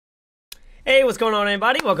Hey, what's going on,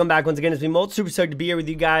 everybody? Welcome back once again. It's me, MOLT. Super stoked to be here with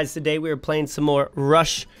you guys today. We are playing some more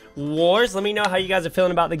Rush Wars. Let me know how you guys are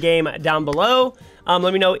feeling about the game down below.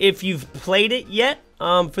 Let me know if you've played it yet.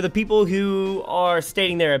 For the people who are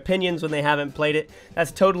stating their opinions when they haven't played it, that's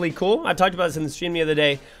totally cool. I talked about this in the stream the other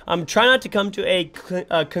day. Try not to come to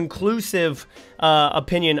a conclusive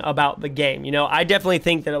opinion about the game. You know, I definitely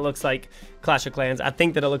think that it looks like Clash of Clans. I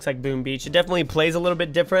think that it looks like Boom Beach. It definitely plays a little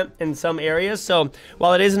bit different in some areas. So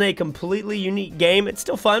while it isn't a completely unique game, it's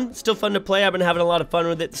still fun. It's still fun to play. I've been having a lot of fun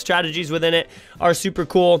with it. The strategies within it are super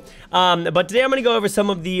cool. But today I'm going to go over some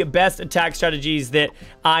of the best attack strategies that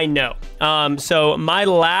I know. So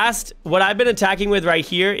what I've been attacking with right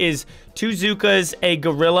here is 2 Zookas, a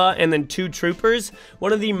Gorilla, and then 2 Troopers.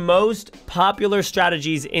 One of the most popular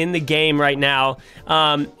strategies in the game right now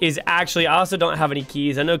is actually, I also don't have any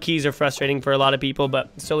keys. I know keys are frustrating for a lot of people,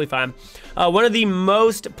 but it's totally fine. One of the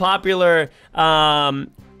most popular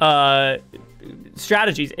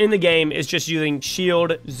strategies in the game is just using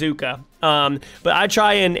Shield Zooka. But I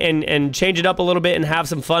try and change it up a little bit and have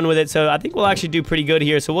some fun with it, so I think we'll actually do pretty good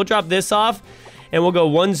here. So we'll drop this off, and we'll go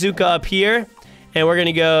 1 Zooka up here. And we're going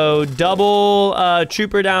to go double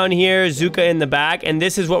Trooper down here, Zooka in the back. And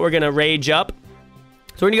this is what we're going to rage up.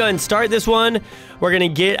 So we're going to go ahead and start this one. We're going to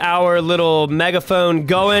get our little megaphone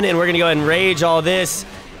going. And we're going to go ahead and rage all this.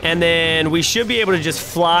 And then we should be able to just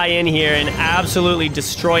fly in here and absolutely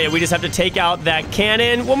destroy it. We just have to take out that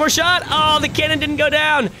cannon. One more shot. Oh, the cannon didn't go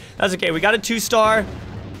down. That's okay. We got a 2-star.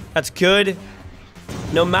 That's good.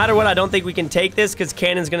 No matter what, I don't think we can take this because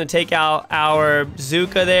Cannon's going to take out our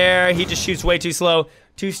Zooka there. He just shoots way too slow.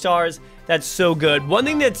 2 stars. That's so good. One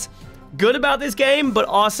thing that's good about this game, but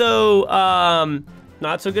also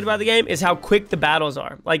not so good about the game, is how quick the battles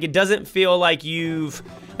are. Like, it doesn't feel like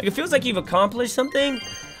it feels like you've accomplished something,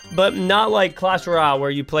 but not like Clash Royale where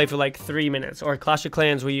you play for like 3 minutes, or Clash of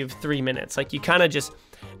Clans where you have 3 minutes. Like, you kind of just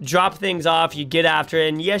drop things off, you get after it,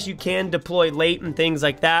 and yes, you can deploy late and things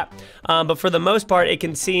like that, but for the most part, it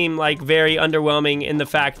can seem like very underwhelming in the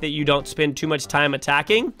fact that you don't spend too much time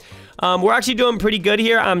attacking. We're actually doing pretty good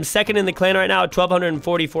here. I'm second in the clan right now at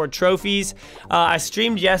 1,244 trophies. I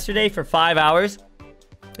streamed yesterday for 5 hours.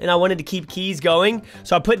 And I wanted to keep keys going,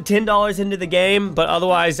 so I put $10 into the game, but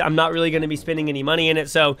otherwise I'm not really going to be spending any money in it.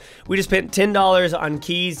 So we just spent $10 on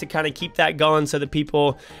keys to kind of keep that going so that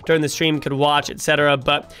people during the stream could watch, etc.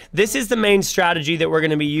 But this is the main strategy that we're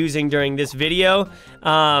going to be using during this video,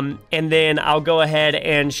 and then I'll go ahead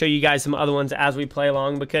and show you guys some other ones as we play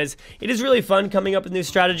along, because it is really fun coming up with new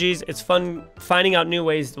strategies. It's fun finding out new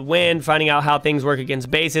ways to win, finding out how things work against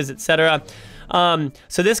bases, etc.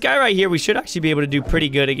 So this guy right here, we should actually be able to do pretty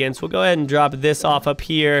good against. We'll go ahead and drop this off up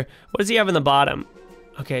here. What does he have in the bottom?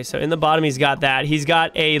 Okay, so in the bottom, he's got that. He's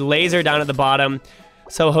got a laser down at the bottom.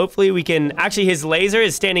 So hopefully we can... Actually, his laser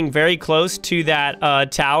is standing very close to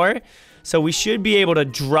that tower. So we should be able to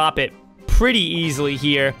drop it pretty easily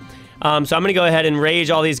here. So I'm going to go ahead and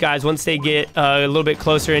rage all these guys once they get a little bit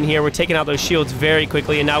closer in here. We're taking out those shields very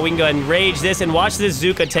quickly. And now we can go ahead and rage this and watch this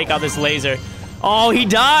Zooka take out this laser. Oh, he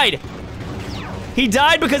died! He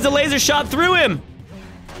died because the laser shot through him.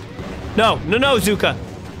 No, Zooka.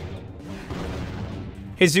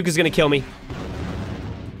 His Zooka's gonna kill me.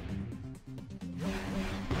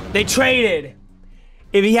 They traded.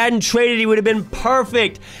 If he hadn't traded, he would have been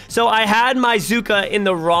perfect. So I had my Zooka in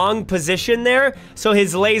the wrong position there, so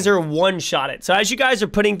his laser one-shot it. So as you guys are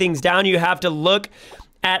putting things down, you have to look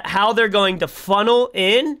at how they're going to funnel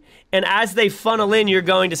in. And as they funnel in, you're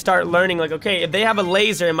going to start learning, like, okay, if they have a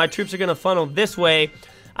laser and my troops are going to funnel this way,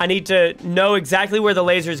 I need to know exactly where the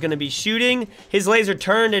laser is going to be shooting. His laser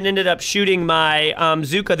turned and ended up shooting my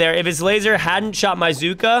Zooka there. If his laser hadn't shot my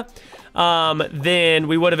Zooka, then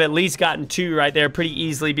we would have at least gotten 2 right there pretty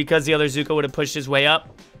easily, because the other Zooka would have pushed his way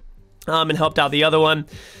up and helped out the other one.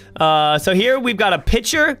 So here we've got a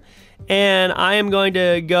pitcher, and I am going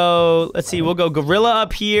to go, let's see, we'll go Gorilla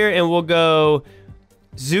up here, and we'll go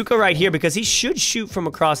Zooka right here, because he should shoot from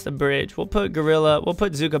across the bridge. We'll put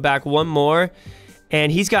Zooka back one more,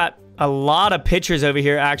 and he's got a lot of pitchers over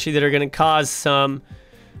here actually that are going to cause some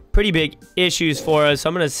pretty big issues for us. So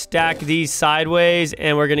I'm going to stack these sideways,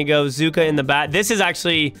 and we're going to go Zooka in the back. This is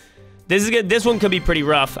good. This one could be pretty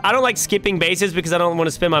rough. I don't like skipping bases because I don't want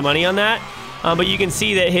to spend my money on that. But you can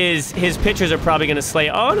see that his pitchers are probably going to slay.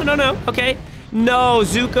 Oh, no. Okay. No,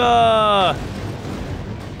 Zooka.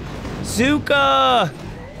 Zooka!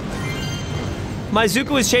 My Zooka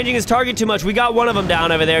was changing his target too much. We got one of them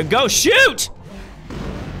down over there. Go shoot!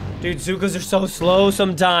 Dude, Zookas are so slow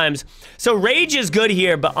sometimes. So rage is good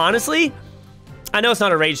here, but honestly, I know it's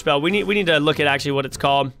not a rage spell. We need to look at actually what it's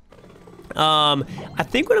called. I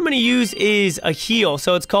think what I'm going to use is a heal.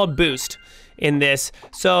 So it's called boost in this.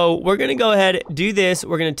 So we're going to go ahead, do this.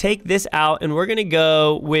 We're going to take this out, and we're going to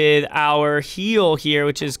go with our heal here,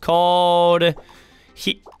 which is called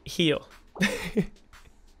heal.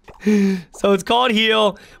 So it's called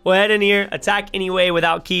heal. We'll head in here, attack anyway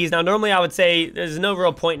without keys. Now, normally I would say there's no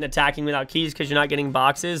real point in attacking without keys because you're not getting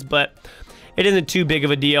boxes, but it isn't too big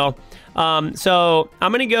of a deal. So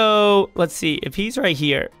I'm going to go, let's see, if he's right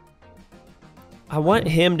here, I want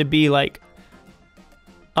him to be like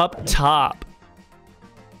up top.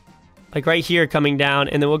 Like right here coming down,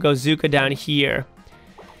 and then we'll go Zuka down here.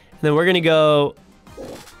 And then we're going to go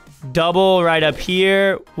double right up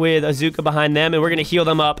here with Azuka behind them, and we're going to heal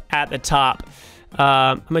them up at the top.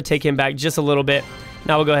 I'm going to take him back just a little bit.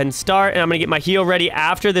 Now we'll go ahead and start, and I'm going to get my heal ready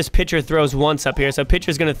after this pitcher throws once up here. So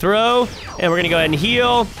pitcher's going to throw, and we're going to go ahead and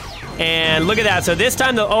heal. And look at that. So this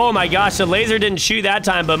time, oh my gosh, the laser didn't shoot that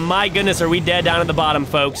time, but my goodness, are we dead down at the bottom,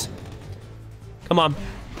 folks. Come on.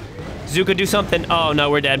 Zuka, do something. Oh,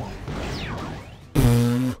 no, we're dead.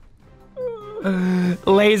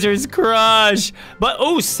 Lasers crush. But,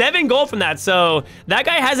 oh, 7 gold from that. So that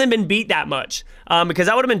guy hasn't been beat that much because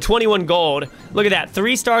that would have been 21 gold. Look at that.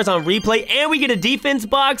 3 stars on replay, and we get a defense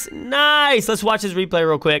box. Nice. Let's watch this replay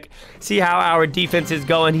real quick. See how our defense is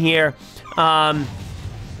going here.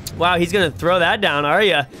 Wow, he's going to throw that down, are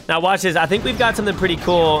you? Now, watch this. I think we've got something pretty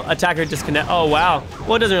cool. Attacker disconnect. Oh, wow.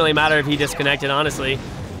 Well, it doesn't really matter if he disconnected, honestly,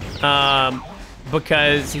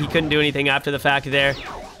 because he couldn't do anything after the fact there.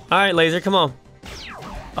 All right, laser, come on.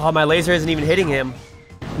 Oh, my laser isn't even hitting him.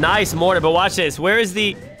 Nice, mortar, but watch this. Where is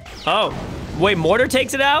the... Oh, wait, mortar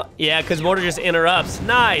takes it out? Yeah, because mortar just interrupts.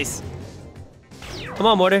 Nice. Come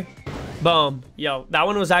on, mortar. Boom. Yo, that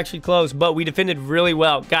one was actually close, but we defended really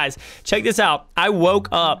well. Guys, check this out. I woke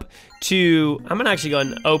up to... I'm going to actually go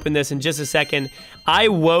and open this in just a second. I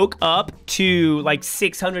woke up to like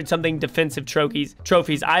 600-something defensive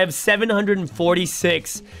trophies. I have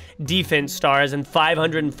 746 defense stars and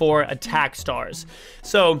 504 attack stars.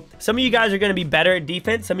 So some of you guys are going to be better at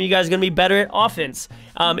defense. Some of you guys are going to be better at offense.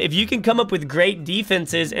 If you can come up with great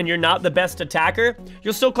defenses and you're not the best attacker,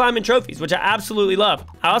 you'll still climb in trophies, which I absolutely love.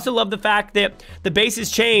 I also love the fact that the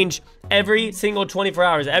bases change every single 24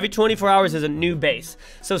 hours. Every 24 hours is a new base.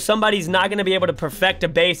 So somebody's not going to be able to perfect a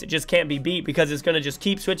base. It just can't be beat because it's going to just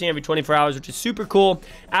keep switching every 24 hours, which is super cool.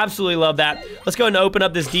 Absolutely love that. Let's go ahead and open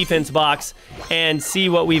up this defense box and see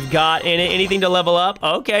what we've got in it. Anything to level up?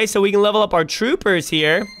 Okay, so we can level up our troopers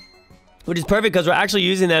here, which is perfect because we're actually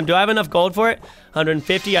using them. Do I have enough gold for it?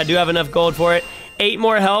 150. I do have enough gold for it. 8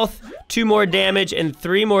 more health, 2 more damage, and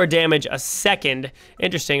 3 more damage a second.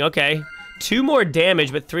 Interesting. Okay. 2 more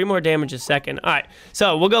damage, but 3 more damage a second. All right,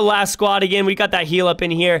 so we'll go last squad again. We got that heal up in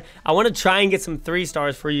here. I want to try and get some 3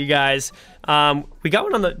 stars for you guys. We got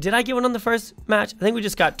one on the... Did I get one on the first match? I think we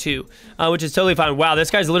just got 2, which is totally fine. Wow, this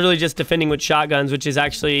guy's literally just defending with shotguns, which is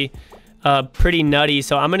actually pretty nutty.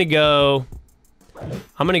 So I'm gonna go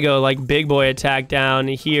like big boy attack down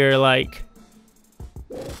here. Like,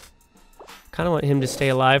 kind of want him to stay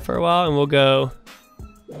alive for a while, and we'll go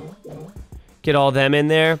get all them in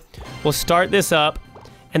there. We'll start this up,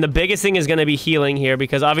 and the biggest thing is going to be healing here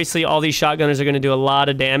because obviously all these shotgunners are going to do a lot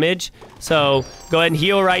of damage. So go ahead and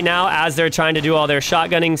heal right now as they're trying to do all their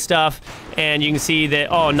shotgunning stuff, and you can see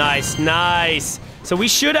that, oh, nice, nice. So we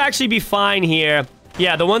should actually be fine here.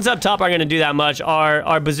 Yeah, the ones up top aren't going to do that much.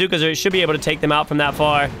 Our bazookas should be able to take them out from that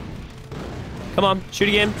far. Come on, shoot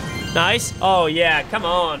again. Nice. Oh, yeah, come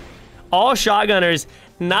on. All shotgunners,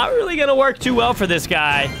 not really going to work too well for this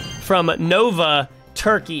guy from Nova,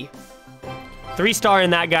 Turkey. 3-star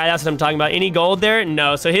in that guy, that's what I'm talking about. Any gold there?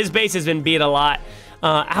 No, so his base has been beat a lot.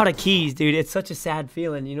 Out of keys, dude. It's such a sad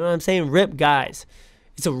feeling. You know what I'm saying? Rip, guys.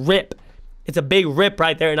 It's a rip. It's a big rip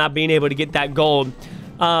right there, not being able to get that gold.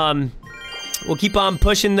 We'll keep on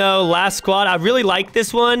pushing, though. Last squad. I really like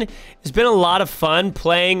this one. It's been a lot of fun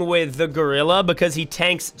playing with the gorilla because he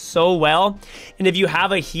tanks so well. And if you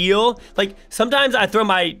have a heal, like sometimes I throw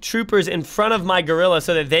my troopers in front of my gorilla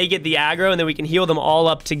so that they get the aggro and then we can heal them all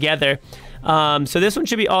up together. So this one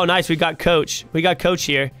should be... Oh, nice. We got Coach. We got Coach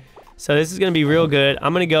here. So this is going to be real good.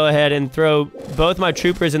 I'm going to go ahead and throw both my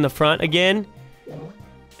troopers in the front again.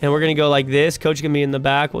 And we're going to go like this. Coach is going to be in the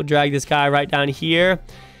back. We'll drag this guy right down here.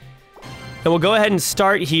 And we'll go ahead and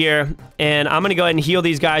start here, and I'm going to go ahead and heal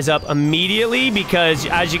these guys up immediately because,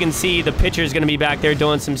 as you can see, the pitcher is going to be back there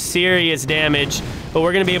doing some serious damage. But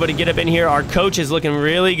we're going to be able to get up in here. Our coach is looking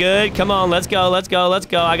really good. Come on, let's go, let's go, let's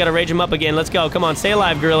go. I got to rage him up again. Let's go. Come on, stay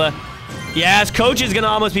alive, gorilla. Yes, coach is going to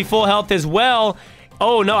almost be full health as well.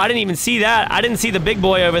 Oh, no, I didn't even see that. I didn't see the big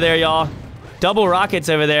boy over there, y'all. Double rockets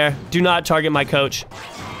over there. Do not target my coach.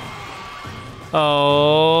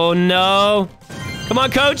 Oh, no. Come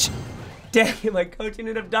on, coach. Dang it, my coach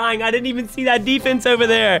ended up dying. I didn't even see that defense over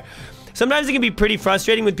there. Sometimes it can be pretty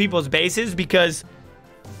frustrating with people's bases because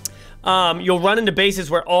you'll run into bases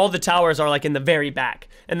where all the towers are like in the very back.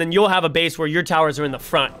 And then you'll have a base where your towers are in the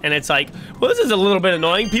front. And it's like, well, this is a little bit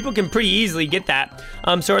annoying. People can pretty easily get that.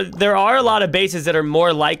 So there are a lot of bases that are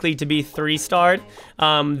more likely to be 3-starred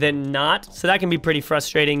than not. So that can be pretty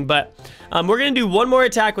frustrating. But we're going to do one more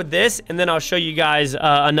attack with this. And then I'll show you guys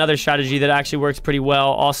another strategy that actually works pretty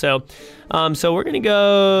well also. So we're going to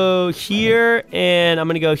go here. And I'm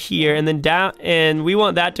going to go here. And then down. And we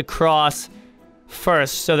want that to cross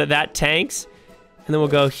first so that that tanks. And then we'll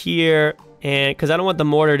go here. And because I don't want the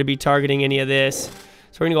mortar to be targeting any of this. So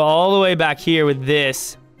we're going to go all the way back here with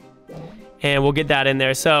this. And we'll get that in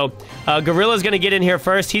there. So Gorilla's going to get in here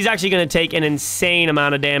first. He's actually going to take an insane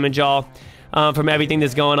amount of damage, y'all, from everything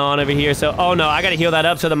that's going on over here. So, oh no, I got to heal that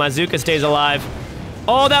up so that my Zuka stays alive.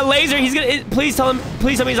 Oh, that laser. He's going to... Please tell me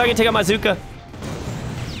he's not going to take out my Zuka.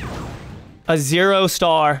 A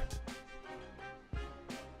 0-star.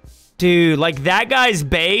 Dude, like that guy's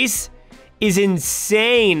base is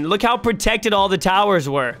insane. Look how protected all the towers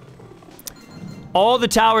were. All the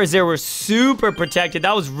towers there were super protected.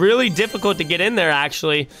 That was really difficult to get in there,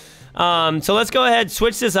 actually. So let's go ahead,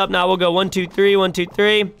 switch this up now. We'll go 1, 2, 3, 1, 2,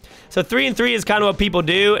 3. So 3 and 3 is kind of what people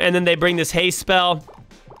do, and then they bring this haste spell.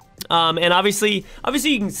 And obviously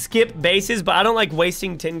you can skip bases, but I don't like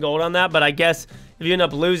wasting 10 gold on that. But I guess if you end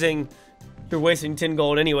up losing, you're wasting 10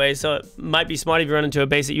 gold anyway. So it might be smart if you run into a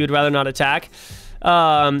base that you would rather not attack.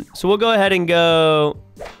 So we'll go ahead and go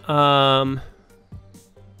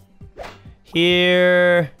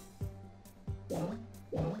here.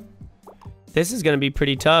 This is going to be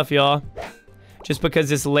pretty tough, y'all. Just because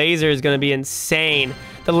this laser is going to be insane.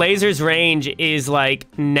 The laser's range is like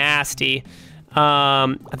nasty.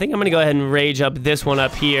 I think I'm going to go ahead and rage up this one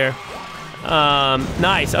up here.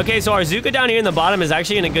 Nice. Okay, so our Zuka down here in the bottom is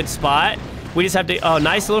actually in a good spot. We just have to... Oh,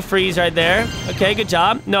 nice little freeze right there. Okay, good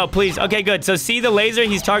job. No, please. Okay, good. So see the laser?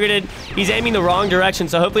 He's targeted. He's aiming the wrong direction,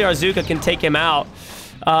 so hopefully our Zuka can take him out.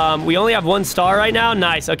 We only have 1 star right now.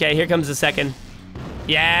 Nice. Okay, here comes the second.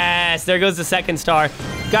 Yes, there goes the 2nd star.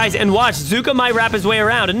 Guys, and watch. Zuka might wrap his way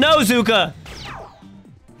around. No, Zuka!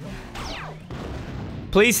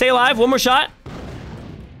 Please stay alive. One more shot.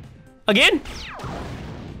 Again?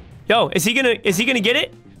 Yo, is he gonna get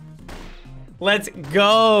it? Let's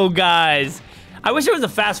go, guys. I wish there was a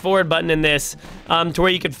fast forward button in this to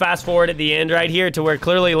where you could fast forward at the end right here to where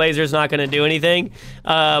clearly laser's not going to do anything.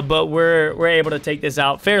 But we're able to take this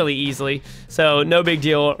out fairly easily. So no big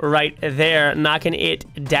deal right there. Knocking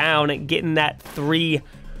it down, getting that 3-star,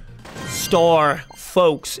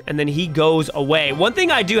 folks. And then he goes away. One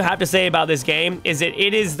thing I do have to say about this game is that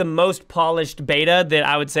it is the most polished beta that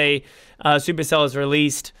I would say Supercell has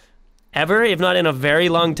released ever, if not in a very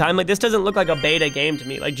long time. Like, this doesn't look like a beta game to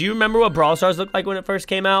me. Like, do you remember what Brawl Stars looked like when it first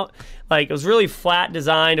came out? Like, it was really flat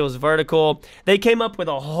designed. It was vertical. They came up with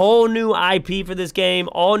a whole new IP for this game,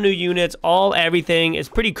 all new units, all everything. It's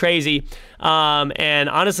pretty crazy. And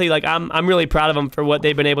honestly, like, I'm really proud of them for what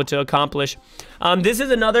they've been able to accomplish. This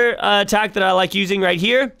is another attack that I like using right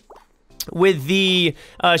here with the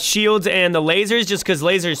shields and the lasers, just because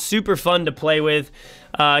lasers super fun to play with.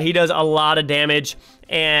 He does a lot of damage,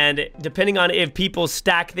 and depending on if people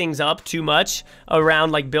stack things up too much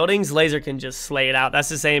around like buildings, laser can just slay it out. That's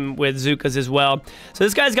the same with Zukas as well. So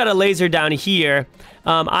this guy's got a laser down here.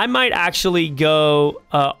 I might actually go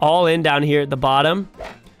all in down here at the bottom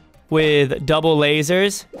with double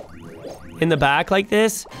lasers in the back like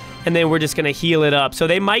this, and then we're just gonna heal it up. So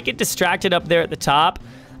they might get distracted up there at the top,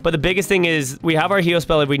 but the biggest thing is we have our heal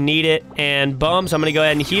spell if we need it, and boom. So I'm gonna go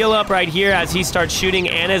ahead and heal up right here as he starts shooting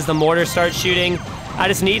and as the mortar starts shooting. I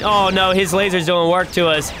just need... Oh no, his laser's doing work to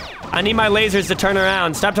us. I need my lasers to turn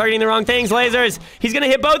around. Stop targeting the wrong things, lasers. He's gonna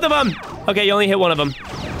hit both of them. Okay, you only hit one of them.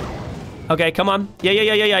 Okay, come on.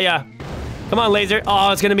 Yeah. Come on, laser.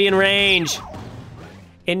 Oh, it's gonna be in range.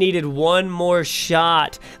 It needed one more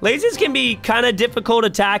shot. Lasers can be kind of difficult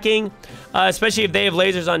attacking, especially if they have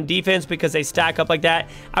lasers on defense because they stack up like that.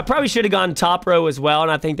 I probably should have gone top row as well,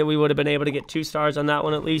 and I think that we would have been able to get 2 stars on that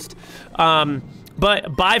one at least.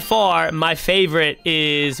 But by far, my favorite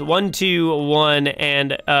is 1, 2, 1,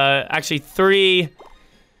 and actually 3,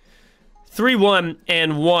 1,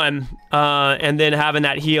 and 1, and then having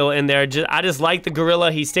that heal in there. I just like the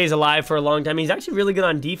gorilla. He stays alive for a long time. He's actually really good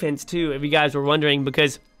on defense too, if you guys were wondering,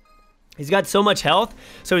 because he's got so much health.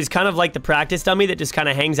 So he's kind of like the practice dummy that just kind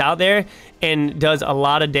of hangs out there and does a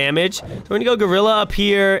lot of damage. So we're gonna go gorilla up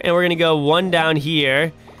here, and we're gonna go 1 down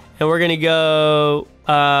here, and we're gonna go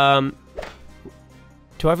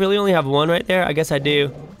Do I really only have one right there? I guess I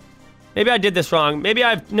do. Maybe I did this wrong. Maybe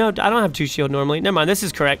no, I don't have 2 shield normally. Never mind, this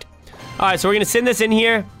is correct. All right, so we're gonna send this in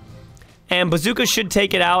here, and Bazooka should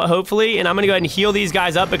take it out, hopefully, and I'm gonna go ahead and heal these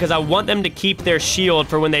guys up because I want them to keep their shield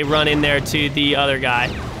for when they run in there to the other guy.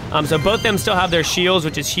 So both of them still have their shields,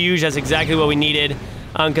 which is huge. That's exactly what we needed,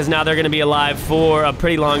 because now they're gonna be alive for a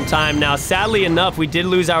pretty long time. Now, sadly enough, we did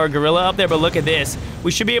lose our gorilla up there, but look at this.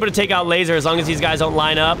 We should be able to take out Laser as long as these guys don't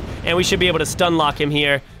line up, and we should be able to stun lock him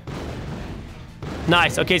here.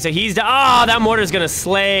 Nice. Okay, so he's down. Oh, that mortar's gonna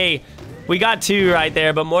slay. We got 2 right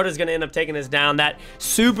there, but mortar's gonna end up taking us down. That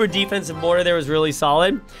super defensive mortar there was really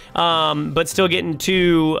solid, but still getting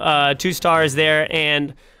 2 stars there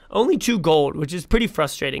and only 2 gold, which is pretty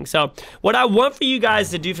frustrating. So what I want for you guys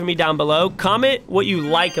to do for me down below, comment what you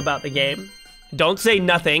like about the game. Don't say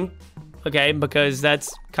nothing, okay, because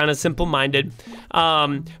that's kind of simple-minded.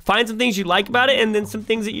 Find some things you like about it and then some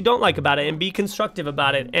things that you don't like about it, and be constructive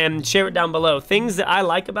about it and share it down below. Things that I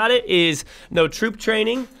like about it is no troop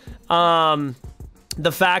training,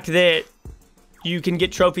 the fact that you can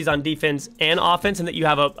get trophies on defense and offense, and that you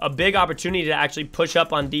have a big opportunity to actually push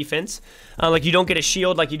up on defense. Like you don't get a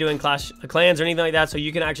shield like you do in Clash of Clans or anything like that, so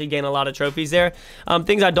you can actually gain a lot of trophies there.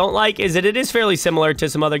 Things I don't like is that it is fairly similar to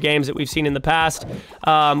some other games that we've seen in the past,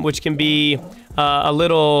 which can be a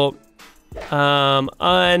little what am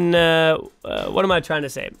I trying to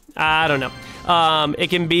say? I don't know. It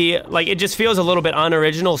can be like, it just feels a little bit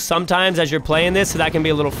unoriginal sometimes as you're playing this, so that can be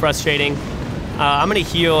a little frustrating. I'm gonna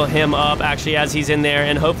heal him up actually as he's in there,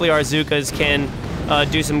 and hopefully our Zookas can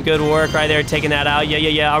do some good work right there, taking that out.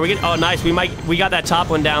 Yeah. Are we good? Oh, nice. We got that top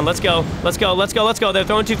one down. Let's go. They're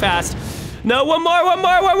throwing too fast. No, one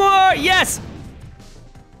more. Yes.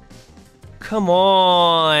 Come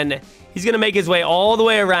on. He's gonna make his way all the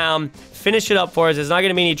way around, finish it up for us. There's not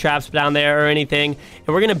gonna be any traps down there or anything, and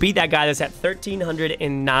we're gonna beat that guy that's at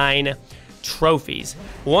 1,309 trophies.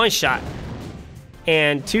 1 shot.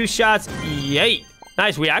 And 2 shots, yay.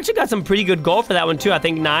 Nice, we actually got some pretty good gold for that one too. I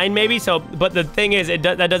think 9 maybe, so, but the thing is, that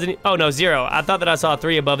doesn't, oh no, 0. I thought that I saw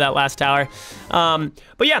 3 above that last tower.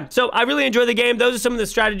 But yeah, so I really enjoy the game. Those are some of the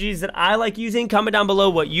strategies that I like using. Comment down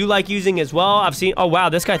below what you like using as well. I've seen, oh wow,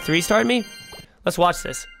 this guy 3-starred me? Let's watch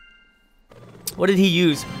this. What did he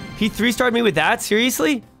use? He 3-starred me with that?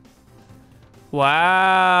 Seriously?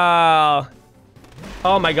 Wow.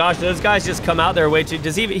 Oh my gosh, those guys just come out there way too...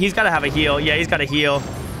 He's got to have a heal. Yeah, he's got a heal.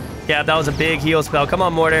 Yeah, that was a big heal spell. Come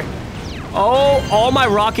on, Mortar. Oh, all my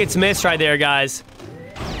rockets missed right there, guys.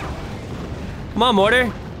 Come on,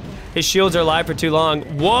 Mortar. His shields are alive for too long.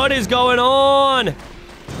 What is going on?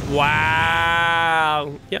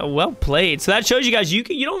 Wow. Yeah, well played. So that shows you guys, you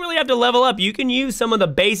don't really have to level up. You can use some of the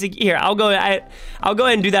basic... Here, I'll go ahead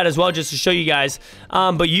and do that as well just to show you guys.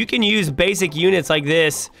 But you can use basic units like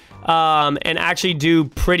this and actually do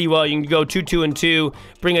pretty well. You can go 2, 2, and 2,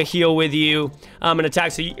 bring a heal with you, and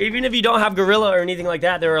attack. So even if you don't have gorilla or anything like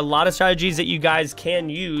that, there are a lot of strategies that you guys can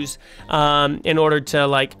use in order to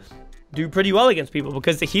like do pretty well against people,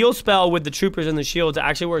 because the heal spell with the troopers and the shields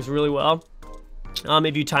actually works really well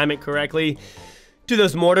if you time it correctly. Do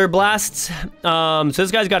those mortar blasts. So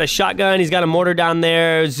this guy's got a shotgun, he's got a mortar down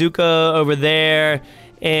there, Zuka over there,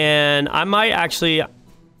 and I might actually, do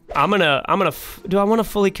I want to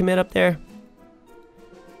fully commit up there?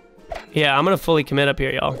 Yeah, I'm gonna fully commit up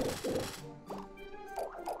here, y'all.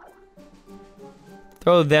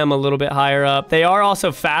 Throw them a little bit higher up. They are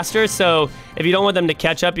also faster, so if you don't want them to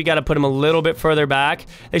catch up, you got to put them a little bit further back.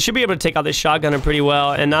 They should be able to take out this shotgunner pretty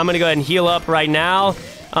well, and I'm gonna go ahead and heal up right now.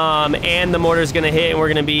 And the mortar's gonna hit, and we're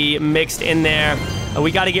gonna be mixed in there.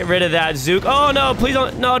 We got to get rid of that Zook. Oh no, please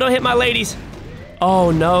don't, no, don't hit my ladies. Oh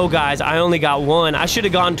no, guys, I only got 1. I should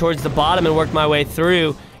have gone towards the bottom and worked my way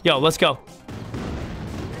through. Yo, let's go.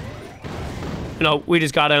 No, we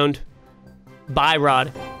just got owned by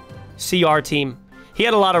Rod. CR team. He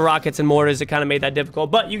had a lot of rockets and mortars that kind of made that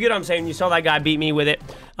difficult, but you get what I'm saying. You saw that guy beat me with it.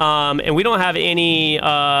 And we don't have any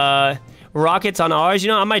rockets on ours. You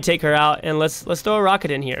know, I might take her out, and let's throw a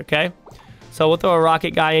rocket in here, okay? So we'll throw a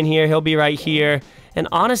rocket guy in here. He'll be right here. And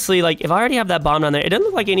honestly, like, if I already have that bomb down there, it doesn't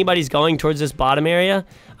look like anybody's going towards this bottom area.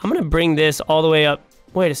 I'm gonna bring this all the way up.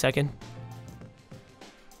 Wait a second.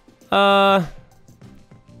 Yeah,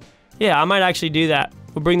 I might actually do that.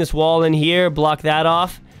 We'll bring this wall in here, block that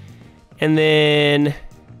off. And then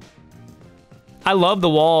I love the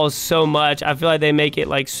walls so much. I feel like they make it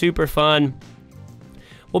like super fun.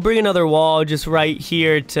 We'll bring another wall just right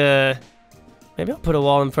here to, maybe I'll put a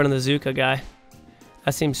wall in front of the Zuka guy.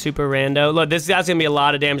 That seems super rando. Look, that's gonna be a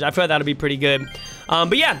lot of damage. I feel like that'll be pretty good.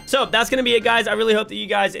 But yeah, so that's going to be it, guys. I really hope that you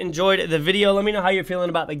guys enjoyed the video. Let me know how you're feeling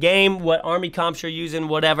about the game, what army comps you're using,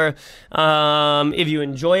 whatever. If you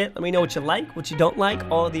enjoy it, let me know what you like, what you don't like,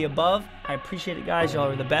 all of the above. I appreciate it, guys. Y'all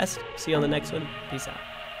are the best. See you on the next one. Peace out.